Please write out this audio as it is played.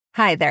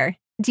Hi there.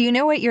 Do you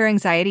know what your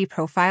anxiety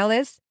profile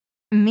is?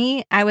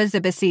 Me, I was a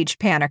besieged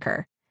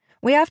panicker.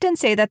 We often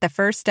say that the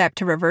first step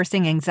to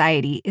reversing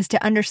anxiety is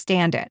to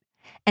understand it.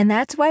 And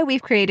that's why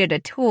we've created a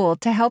tool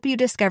to help you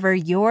discover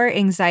your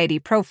anxiety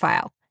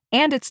profile.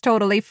 And it's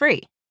totally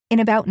free. In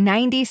about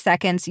 90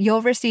 seconds,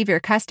 you'll receive your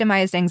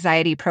customized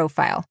anxiety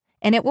profile,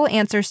 and it will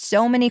answer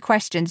so many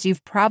questions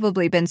you've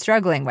probably been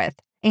struggling with,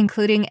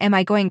 including, am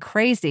I going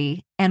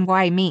crazy and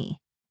why me?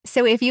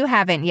 So if you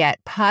haven't yet,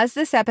 pause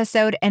this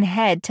episode and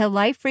head to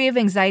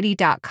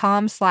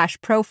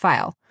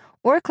lifefreeofanxiety.com/profile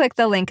or click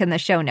the link in the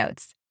show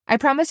notes. I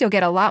promise you'll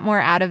get a lot more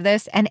out of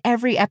this and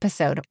every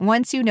episode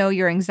once you know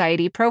your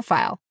anxiety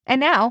profile.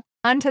 And now,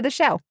 on to the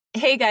show.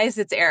 Hey guys,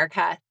 it's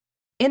Erica.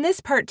 In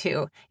this part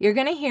 2, you're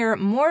going to hear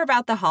more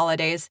about the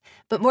holidays,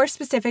 but more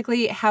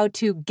specifically, how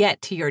to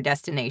get to your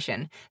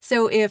destination.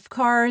 So if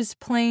cars,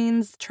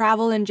 planes,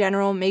 travel in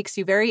general makes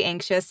you very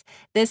anxious,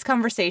 this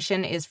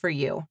conversation is for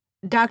you.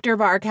 Dr.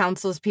 Barr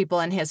counsels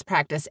people in his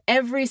practice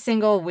every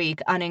single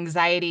week on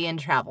anxiety and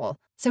travel.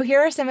 So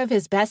here are some of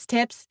his best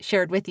tips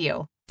shared with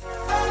you.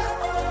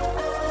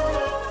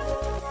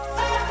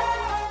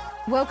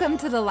 Welcome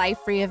to the Life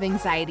Free of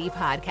Anxiety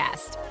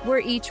podcast, where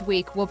each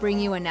week we'll bring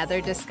you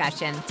another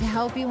discussion to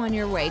help you on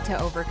your way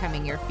to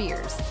overcoming your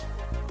fears.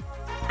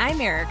 I'm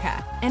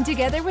Erica, and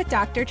together with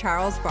Dr.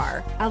 Charles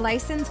Barr, a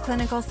licensed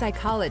clinical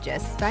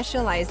psychologist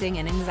specializing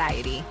in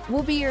anxiety,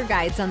 we'll be your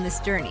guides on this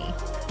journey.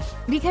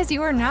 Because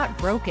you are not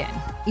broken,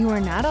 you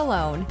are not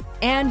alone,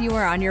 and you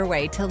are on your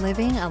way to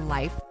living a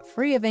life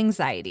free of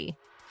anxiety.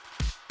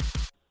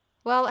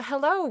 Well,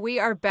 hello, we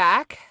are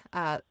back,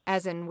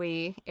 as in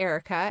we,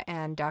 Erica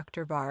and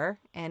Dr. Barr,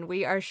 and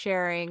we are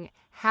sharing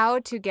how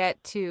to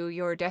get to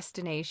your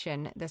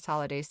destination this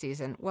holiday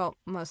season. Well,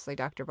 mostly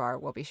Dr. Barr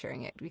will be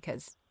sharing it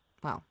because,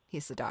 well,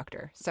 he's the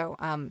doctor. So,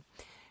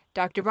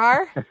 Dr.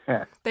 Barr,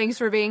 thanks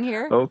for being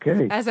here.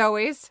 Okay. As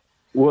always.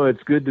 Well,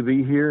 it's good to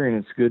be here, and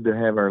it's good to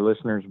have our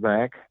listeners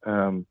back.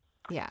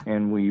 Yeah.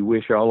 And we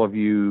wish all of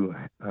you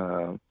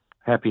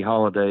happy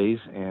holidays,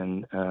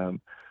 and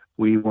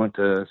we want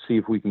to see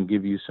if we can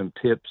give you some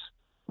tips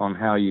on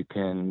how you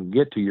can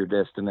get to your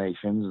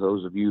destinations,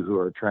 those of you who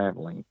are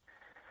traveling.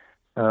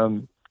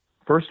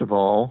 First of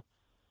all,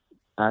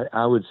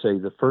 I would say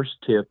the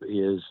first tip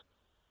is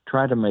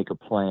try to make a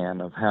plan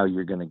of how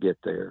you're going to get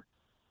there.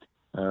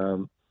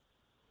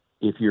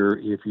 If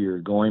you're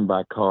going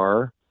by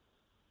car,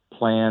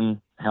 plan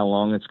how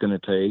long it's going to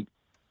take,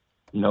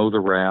 know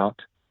the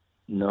route,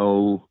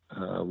 know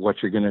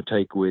what you're going to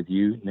take with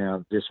you.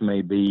 Now, this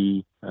may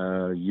be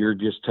you're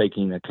just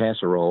taking a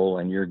casserole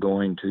and you're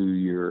going to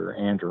your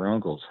aunt or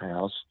uncle's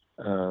house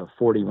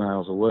 40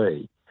 miles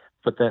away.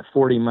 But that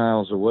 40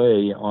 miles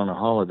away on a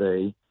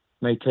holiday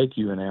may take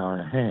you an hour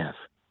and a half.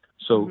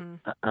 So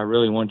I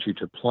really want you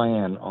to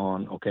plan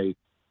on, okay,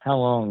 how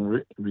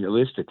long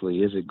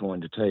realistically is it going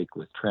to take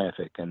with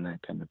traffic and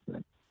that kind of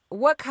thing?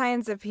 What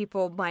kinds of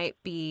people might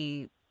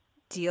be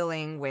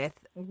dealing with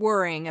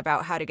worrying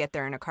about how to get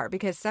there in a car?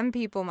 Because some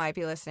people might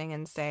be listening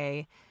and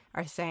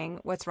are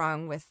saying, what's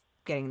wrong with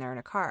getting there in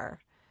a car?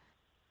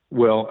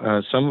 Well,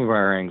 some of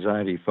our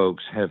anxiety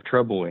folks have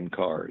trouble in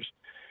cars.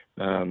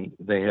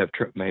 They have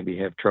maybe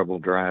have trouble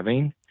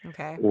driving,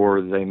 okay,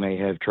 or they may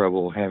have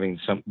trouble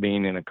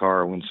being in a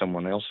car when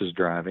someone else is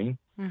driving,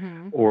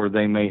 or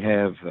they may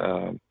have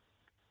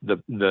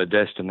the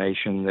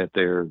destination that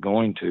they're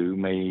going to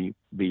may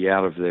be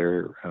out of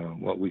their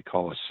what we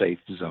call a safe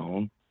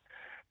zone,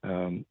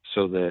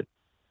 so that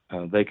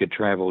they could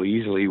travel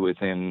easily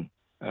within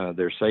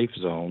their safe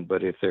zone.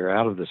 But if they're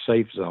out of the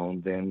safe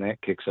zone, then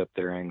that kicks up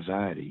their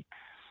anxiety,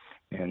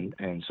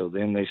 and so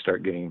then they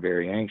start getting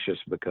very anxious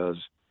because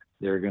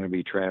they're going to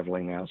be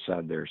traveling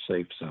outside their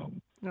safe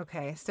zone.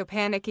 Okay, so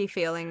panicky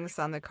feelings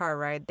on the car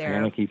ride there.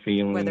 Panicky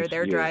feelings, whether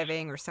they're yes.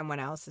 driving or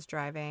someone else is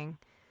driving.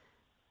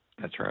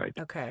 That's right.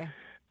 Okay.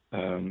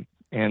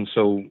 And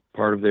so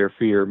part of their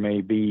fear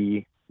may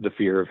be the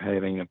fear of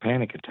having a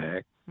panic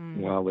attack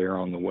while they're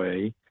on the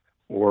way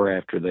or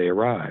after they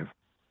arrive.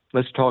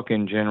 Let's talk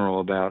in general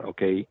about,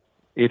 okay,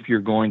 if you're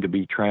going to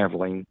be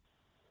traveling,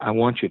 I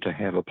want you to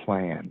have a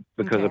plan,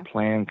 because a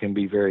plan can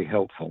be very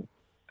helpful.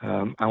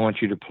 I want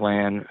you to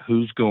plan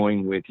who's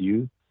going with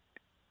you.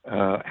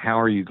 How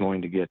are you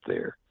going to get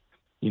there?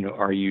 You know,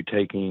 are you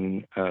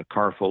taking a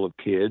car full of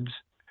kids?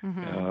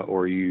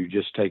 Or are you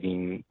just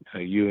taking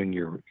you and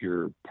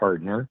your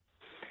partner?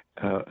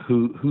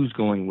 Who's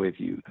going with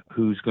you?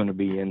 Who's going to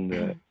be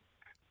in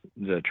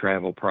the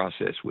travel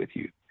process with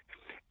you?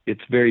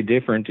 It's very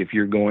different if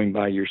you're going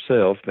by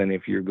yourself than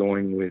if you're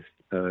going with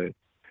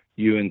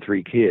you and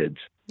 3 kids.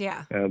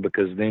 Yeah.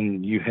 Because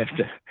then you have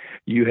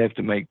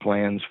to make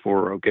plans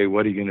for, okay,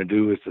 what are you going to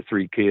do with the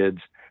 3 kids?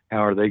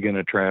 How are they going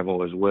to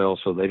travel as well,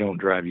 so they don't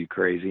drive you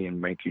crazy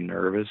and make you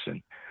nervous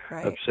and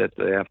upset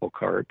the apple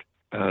cart?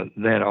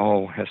 That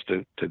all has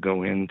to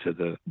go into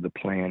the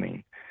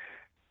planning.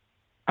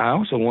 I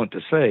also want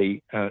to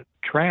say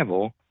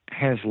travel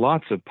has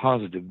lots of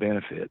positive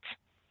benefits.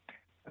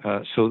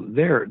 So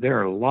there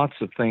are lots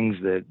of things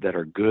that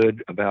are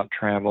good about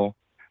travel.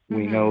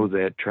 We know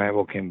that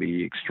travel can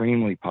be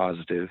extremely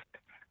positive.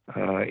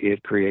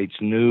 It creates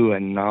new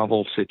and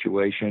novel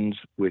situations,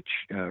 which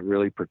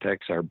really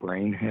protects our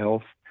brain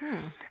health.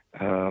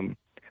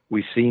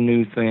 We see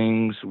new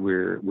things.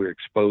 We're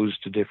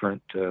exposed to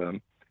different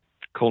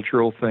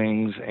cultural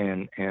things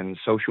and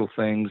social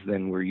things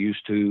than we're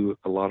used to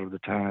a lot of the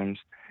times.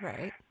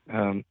 Right.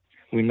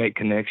 We make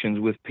connections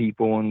with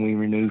people and we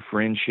renew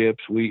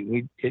friendships.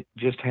 It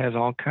just has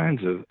all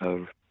kinds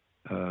of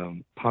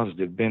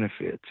positive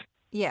benefits.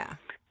 Yeah.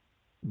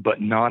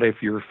 But not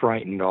if you're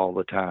frightened all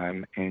the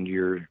time and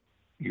you're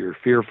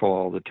fearful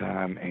all the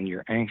time and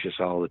you're anxious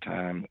all the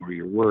time or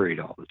you're worried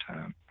all the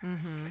time.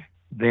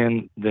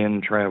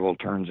 Then travel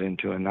turns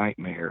into a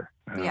nightmare,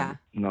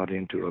 not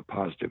into a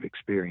positive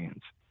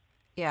experience.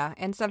 Yeah,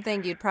 and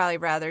something you'd probably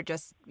rather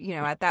just,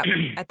 at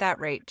that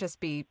rate,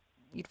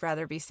 you'd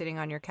rather be sitting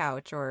on your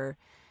couch,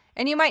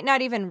 and you might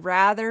not even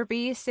rather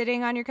be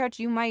sitting on your couch.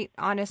 You might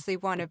honestly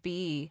want to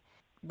be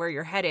where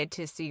you're headed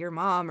to see your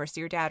mom or see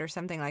your dad or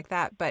something like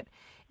that, but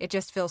it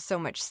just feels so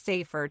much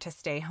safer to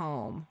stay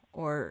home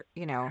or.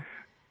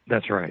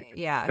 That's right.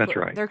 Yeah. That's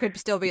right. There could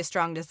still be a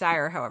strong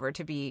desire, however,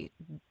 to be,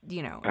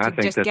 I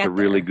think that's a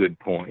really good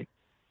point.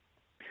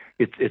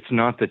 It's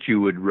not that you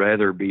would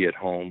rather be at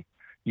home.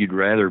 You'd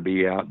rather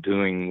be out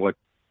doing what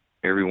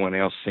everyone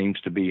else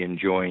seems to be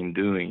enjoying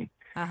doing.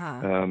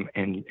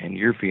 And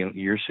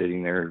you're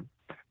sitting there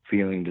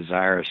feeling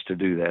desirous to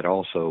do that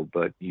also,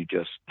 but you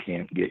just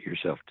can't get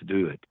yourself to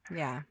do it.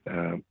 Yeah.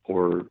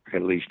 Or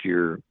at least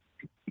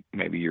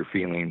maybe you're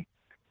feeling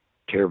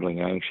terribly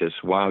anxious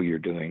while you're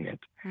doing it.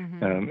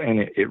 And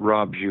it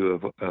robs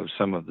you of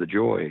some of the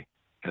joy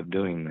of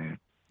doing that.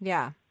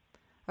 Yeah.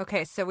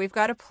 Okay, so we've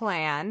got a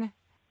plan.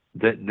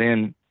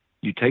 Then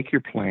you take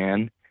your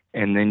plan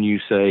and then you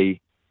say,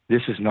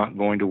 this is not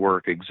going to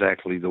work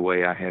exactly the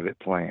way I have it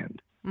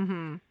planned.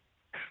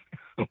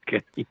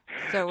 Okay.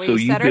 So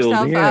we set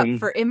ourselves up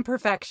for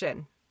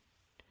imperfection.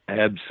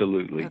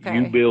 Absolutely. Okay.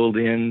 You build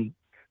in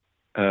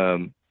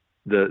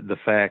the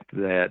fact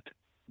that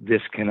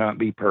this cannot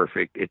be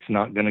perfect. It's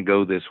not going to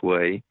go this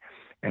way,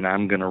 and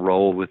I'm going to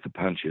roll with the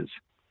punches.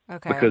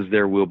 Okay. Because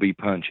there will be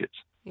punches.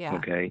 Yeah.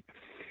 Okay.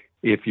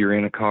 If you're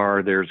in a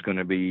car, there's going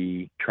to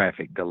be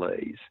traffic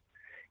delays.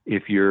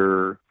 If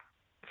you're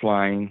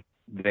flying,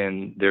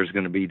 then there's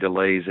going to be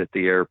delays at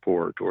the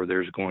airport, or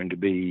there's going to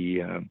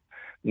be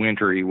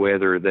wintry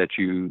weather that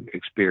you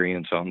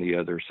experience on the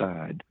other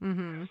side.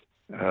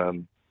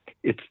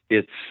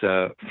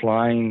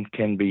 Flying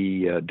can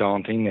be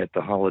daunting at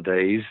the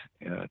holidays,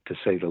 to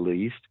say the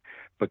least,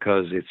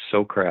 because it's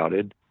so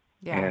crowded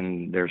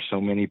and there's so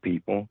many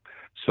people.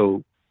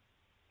 So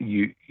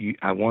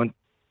I want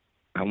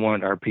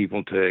our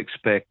people to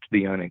expect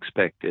the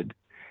unexpected,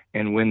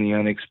 and when the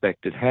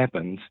unexpected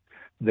happens,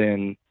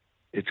 then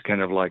it's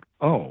kind of like,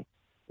 oh,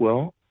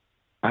 well,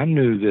 I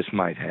knew this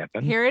might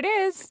happen. Here it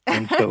is.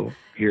 And so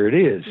here it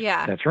is.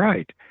 Yeah. That's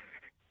right.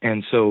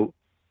 And so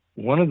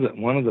one of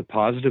the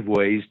positive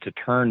ways to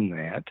turn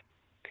that,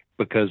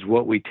 because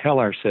what we tell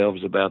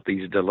ourselves about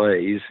these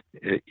delays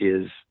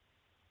is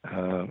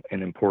an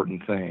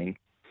important thing,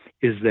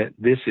 is that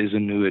this is a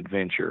new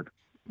adventure.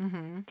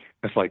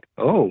 It's like,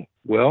 oh,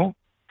 well,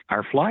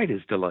 our flight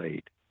is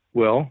delayed.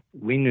 Well,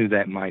 we knew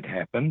that might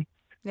happen.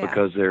 Yeah.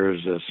 Because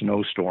there's a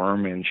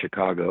snowstorm in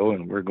Chicago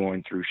and we're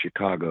going through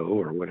Chicago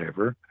or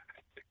whatever.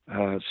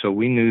 So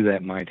we knew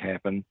that might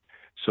happen.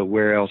 So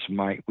where else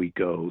might we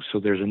go? So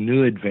there's a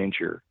new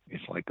adventure.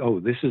 It's like, oh,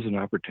 this is an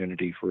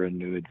opportunity for a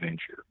new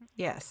adventure.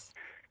 Yes.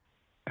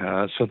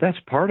 So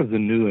that's part of the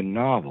new and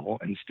novel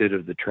instead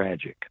of the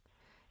tragic.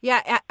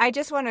 Yeah, I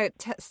just want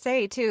to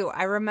say, too,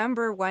 I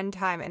remember one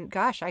time, and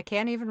gosh, I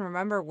can't even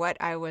remember what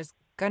I was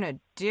going to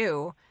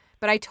do,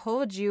 but I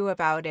told you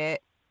about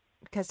it.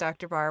 Because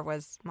Dr. Barr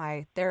was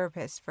my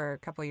therapist for a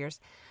couple of years.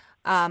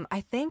 I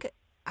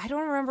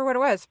don't remember what it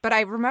was, but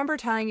I remember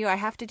telling you I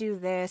have to do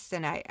this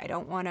and I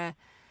don't want to,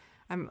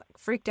 I'm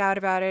freaked out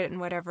about it and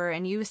whatever.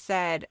 And you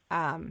said,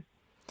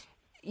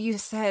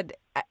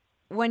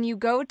 when you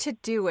go to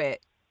do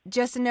it,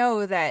 just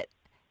know that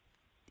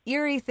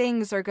eerie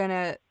things are going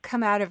to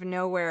come out of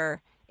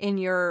nowhere in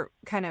your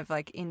kind of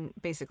like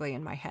basically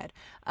in my head,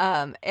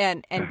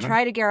 and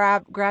try to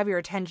grab your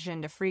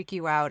attention to freak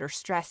you out or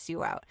stress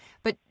you out.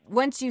 But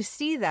once you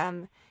see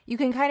them, you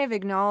can kind of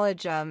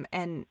acknowledge them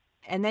and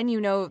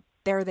then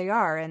there they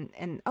are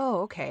and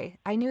oh, okay,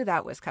 I knew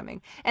that was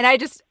coming. And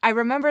I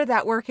remember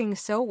that working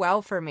so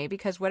well for me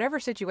because whatever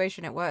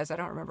situation it was, I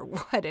don't remember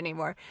what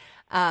anymore.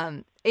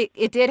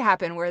 It did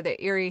happen where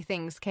the eerie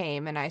things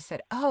came and I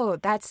said, oh,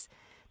 that's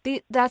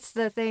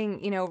the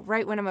thing,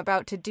 right when I'm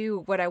about to do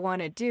what I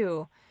want to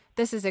do,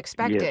 this is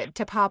expected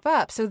to pop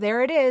up. So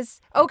there it is.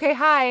 Okay,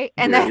 hi.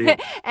 And then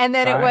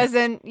it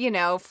wasn't,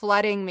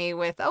 flooding me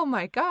with, oh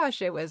my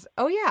gosh, it was,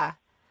 oh yeah,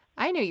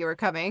 I knew you were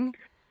coming,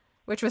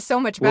 which was so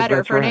much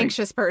better for an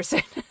anxious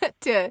person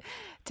to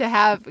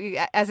have.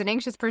 As an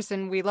anxious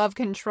person, we love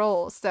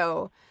control.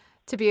 So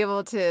to be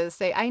able to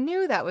say, I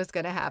knew that was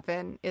going to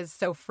happen is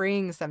so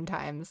freeing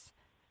sometimes.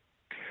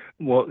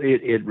 Well,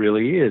 it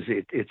really is.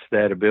 It's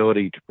that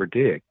ability to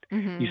predict.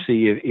 You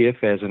see,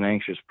 if as an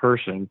anxious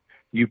person,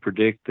 you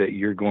predict that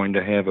you're going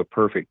to have a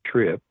perfect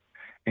trip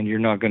and you're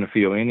not going to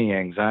feel any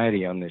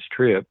anxiety on this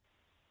trip,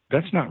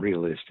 that's not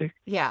realistic.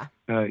 Yeah.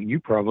 You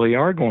probably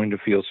are going to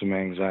feel some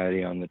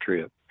anxiety on the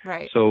trip.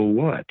 Right. So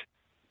what?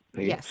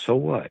 Yes. So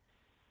what?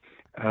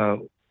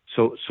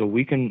 So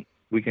we can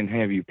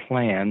have you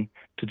plan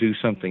to do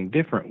something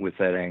different with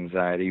that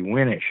anxiety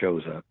when it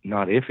shows up,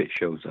 not if it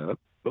shows up,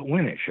 but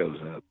when it shows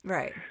up.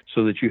 Right.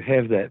 So that you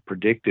have that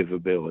predictive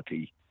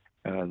ability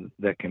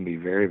that can be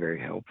very, very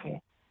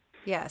helpful.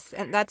 Yes.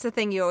 And that's the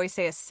thing you always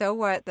say is, so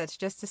what? That's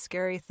just a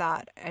scary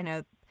thought. I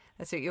know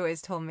that's what you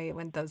always told me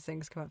when those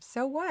things come up.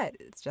 So what?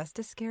 It's just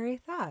a scary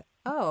thought.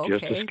 Oh, okay.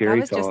 Just a scary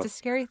that was thought. Just a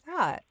scary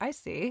thought. I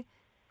see.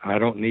 I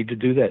don't need to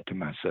do that to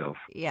myself.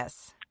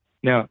 Yes.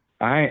 Now,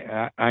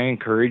 I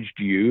encouraged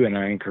you, and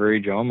I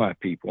encourage all my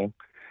people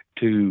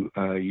to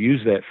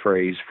use that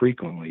phrase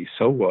frequently.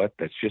 So what?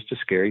 That's just a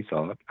scary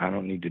thought. I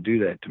don't need to do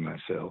that to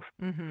myself.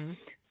 Mm-hmm.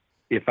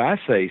 If I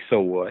say "so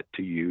what"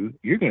 to you,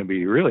 you're going to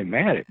be really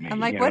mad at me. I'm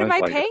like, what am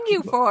I paying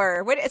you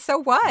for? So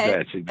what?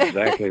 That's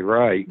exactly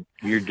right.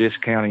 You're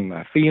discounting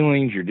my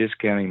feelings. You're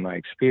discounting my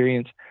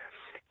experience.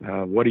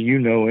 What do you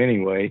know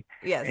anyway?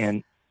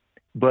 Yes.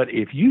 But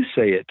if you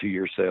say it to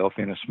yourself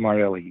in a smart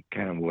alecky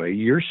kind of way,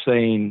 you're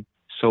saying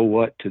 "so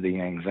what" to the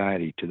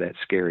anxiety, to that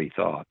scary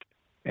thought,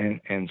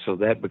 and so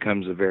that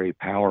becomes a very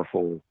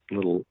powerful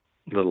little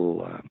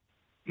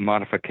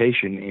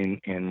modification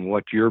in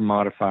what you're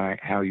modifying,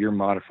 how you're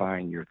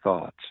modifying your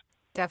thoughts.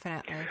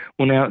 Definitely.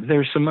 Well, now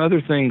there's some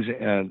other things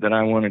that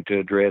I wanted to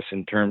address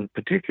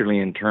particularly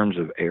in terms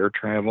of air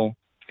travel.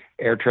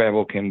 Air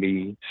travel can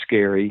be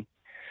scary.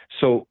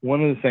 So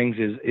one of the things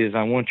is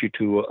I want you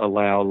to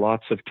allow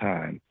lots of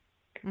time.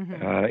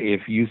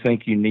 If you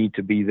think you need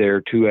to be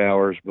there 2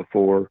 hours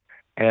before,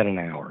 add an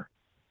hour.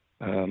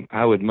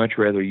 I would much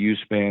rather you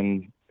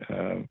spend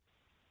an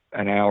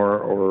hour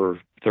or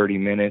 30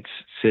 minutes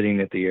sitting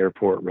at the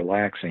airport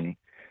relaxing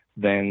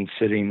than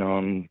sitting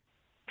on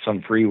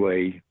some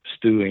freeway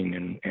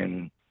stewing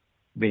and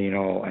being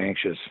all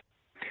anxious.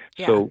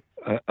 Yeah. So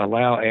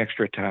allow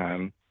extra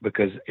time,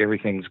 because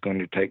everything's going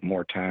to take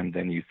more time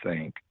than you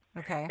think.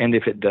 Okay. And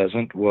if it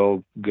doesn't,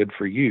 well, good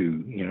for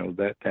you.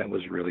 That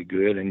was really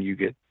good, and you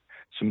get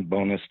some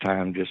bonus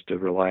time just to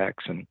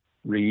relax and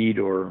read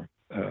or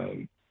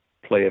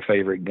play a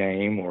favorite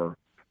game or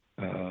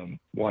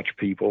watch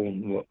people,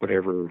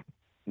 whatever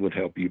would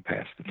help you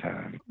pass the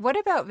time. What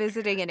about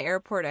visiting an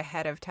airport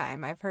ahead of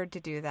time? I've heard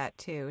to do that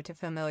too, to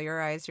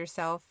familiarize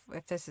yourself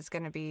if this is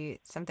going to be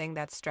something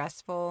that's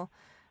stressful,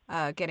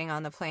 getting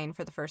on the plane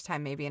for the first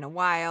time maybe in a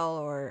while,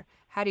 or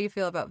how do you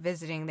feel about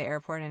visiting the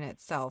airport in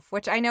itself?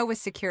 Which I know with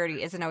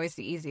security isn't always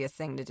the easiest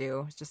thing to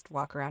do, just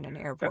walk around an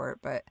airport,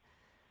 but...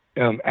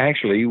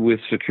 Actually, with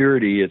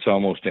security, it's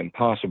almost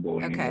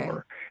impossible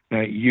anymore.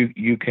 Now,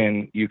 you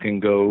can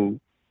go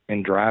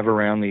and drive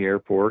around the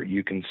airport.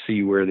 You can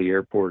see where the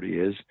airport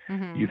is.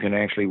 You can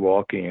actually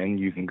walk in.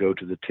 You can go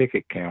to the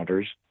ticket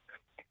counters.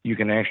 You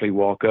can actually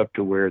walk up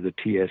to where the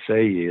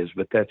TSA is,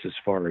 but that's as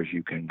far as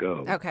you can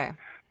go. Okay.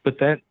 But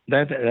that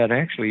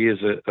actually is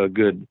a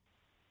good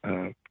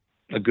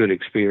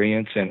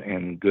experience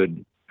and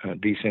good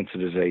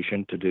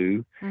desensitization to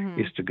do,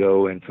 is to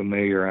go and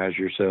familiarize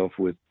yourself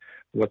with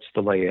what's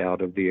the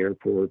layout of the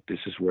airport. This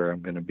is where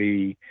I'm going to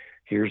be.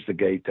 Here's the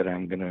gate that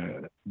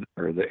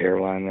or the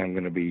airline that I'm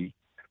going to be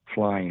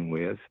flying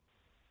with.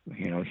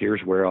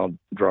 Here's where I'll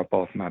drop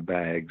off my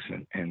bags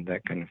and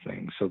that kind of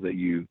thing, so that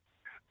you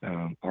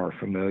are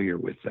familiar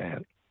with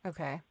that.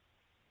 Okay.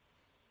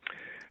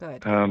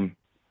 Good.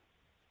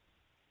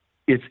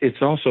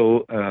 It's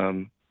also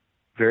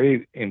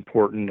very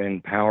important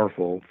and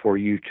powerful for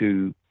you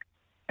to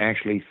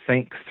actually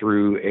think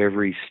through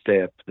every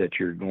step that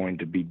you're going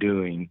to be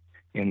doing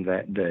in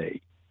that day.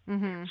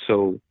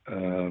 So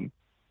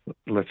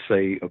let's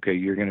say, okay,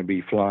 you're going to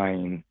be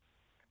flying.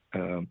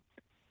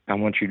 I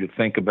want you to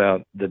think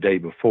about the day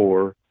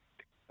before.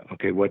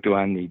 Okay, what do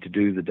I need to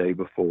do the day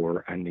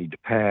before? I need to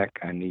pack.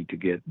 I need to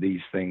get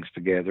these things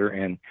together.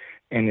 And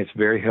it's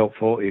very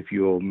helpful if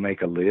you'll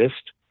make a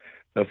list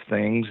of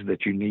things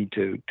that you need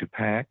to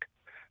pack,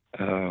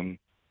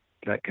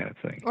 that kind of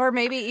thing. Or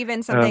maybe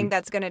even something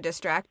that's going to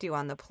distract you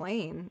on the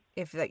plane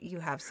if you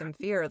have some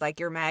fear, like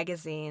your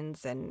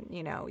magazines and,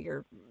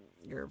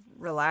 your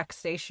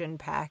relaxation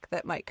pack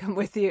that might come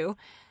with you,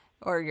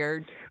 or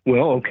your...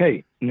 Well,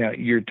 okay. Now,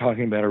 you're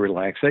talking about a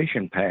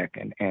relaxation pack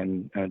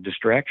and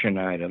distraction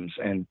items,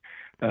 and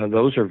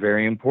those are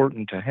very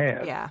important to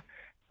have. Yeah.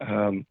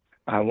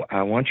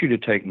 I want you to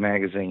take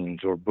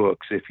magazines or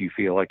books if you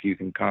feel like you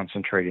can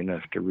concentrate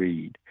enough to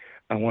read.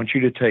 I want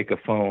you to take a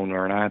phone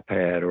or an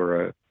iPad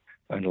or a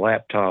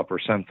laptop or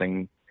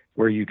something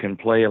where you can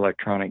play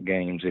electronic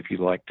games if you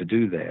like to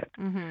do that.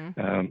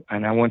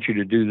 And I want you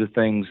to do the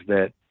things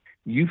that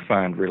you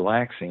find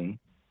relaxing.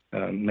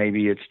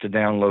 Maybe it's to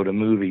download a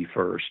movie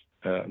first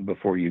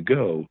before you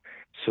go,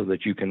 so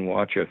that you can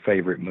watch a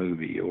favorite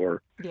movie.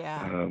 Or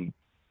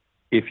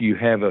if you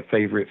have a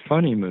favorite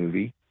funny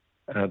movie,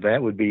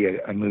 that would be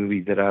a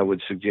movie that I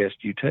would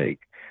suggest you take,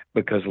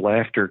 because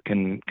laughter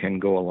can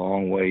go a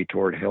long way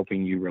toward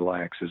helping you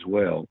relax as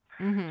well.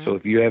 Mm-hmm. So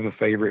if you have a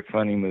favorite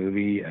funny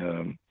movie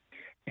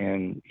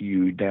and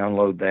you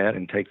download that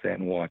and take that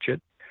and watch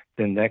it,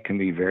 then that can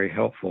be very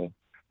helpful,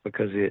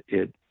 because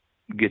it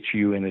gets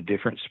you in a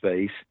different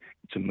space.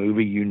 It's a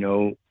movie you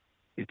know,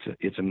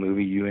 it's a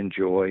movie you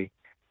enjoy.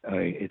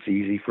 It's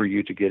easy for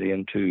you to get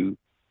into,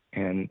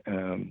 and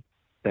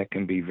that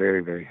can be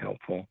very, very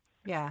helpful.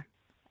 Yeah.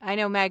 I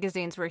know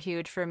magazines were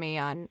huge for me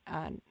on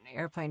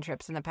airplane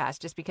trips in the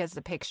past, just because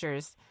the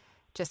pictures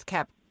just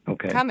kept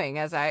coming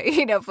as I,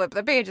 flip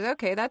the pages.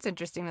 Okay, that's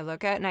interesting to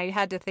look at. And I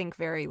had to think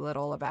very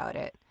little about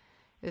it.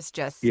 It's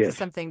just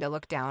something to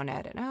look down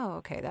at. And, oh,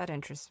 okay, that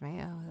interests me.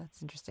 Oh,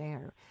 that's interesting.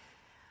 Or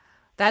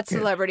that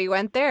celebrity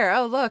went there.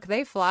 Oh, look,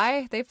 they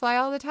fly. They fly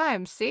all the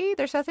time. See,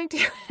 there's nothing to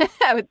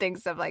I would think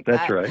stuff like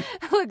that. That's right.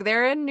 Look,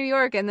 they're in New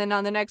York. And then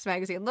on the next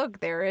magazine, look,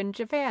 they're in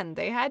Japan.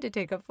 They had to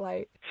take a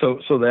flight. So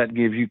that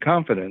gives you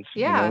confidence.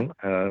 Yeah.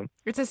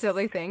 It's a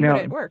silly thing, now,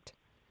 but it worked.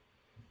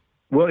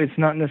 Well, it's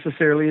not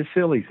necessarily a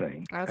silly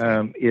thing.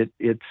 Okay.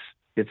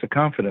 It's a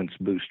confidence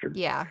booster.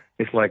 Yeah.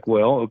 It's like,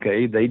 well,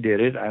 okay, they did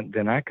it,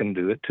 then I can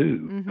do it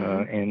too.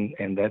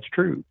 Mm-hmm. And that's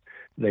true.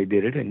 They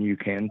did it, and you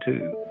can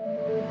too.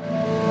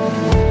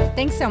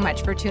 Thanks so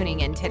much for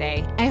tuning in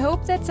today. I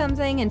hope that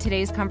something in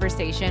today's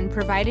conversation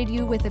provided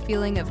you with a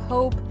feeling of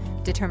hope,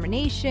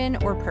 determination,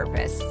 or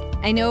purpose.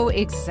 I know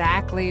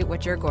exactly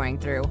what you're going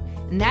through,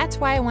 and that's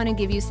why I want to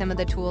give you some of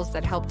the tools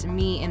that helped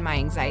me in my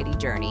anxiety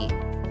journey.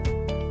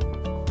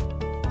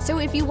 So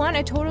if you want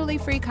a totally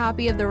free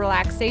copy of the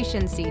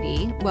Relaxation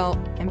CD, well,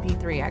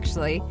 MP3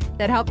 actually,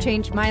 that helped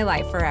change my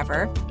life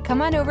forever,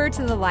 come on over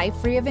to the Life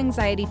Free of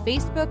Anxiety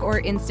Facebook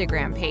or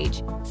Instagram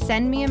page.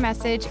 Send me a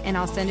message and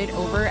I'll send it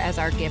over as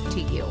our gift to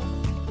you.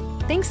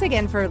 Thanks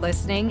again for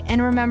listening, and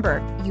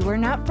remember, you are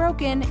not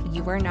broken,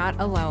 you are not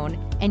alone,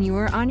 and you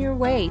are on your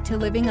way to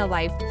living a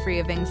life free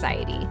of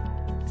anxiety.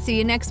 See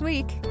you next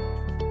week.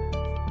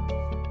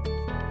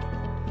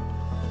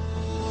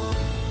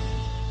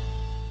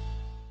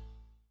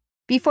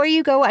 Before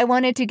you go, I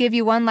wanted to give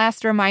you one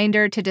last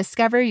reminder to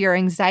discover your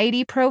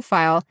anxiety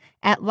profile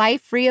at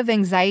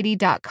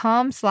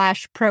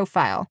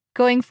lifefreeofanxiety.com/profile.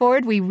 Going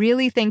forward, we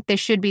really think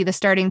this should be the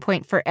starting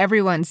point for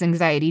everyone's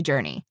anxiety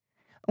journey.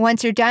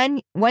 Once you're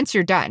done,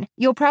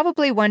 you'll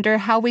probably wonder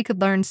how we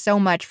could learn so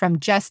much from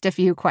just a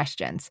few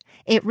questions.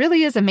 It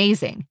really is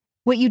amazing.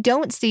 What you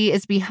don't see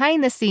is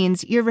behind the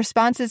scenes, your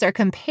responses are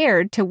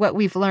compared to what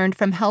we've learned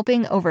from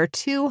helping over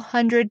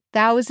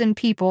 200,000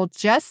 people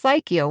just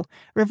like you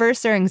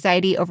reverse their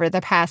anxiety over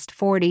the past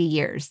 40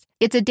 years.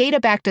 It's a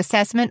data-backed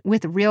assessment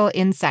with real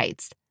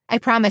insights. I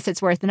promise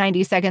it's worth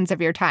 90 seconds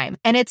of your time,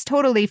 and it's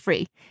totally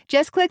free.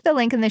 Just click the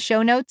link in the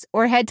show notes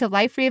or head to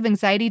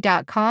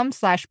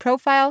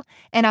lifefreeofanxiety.com/profile,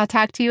 and I'll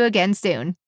talk to you again soon.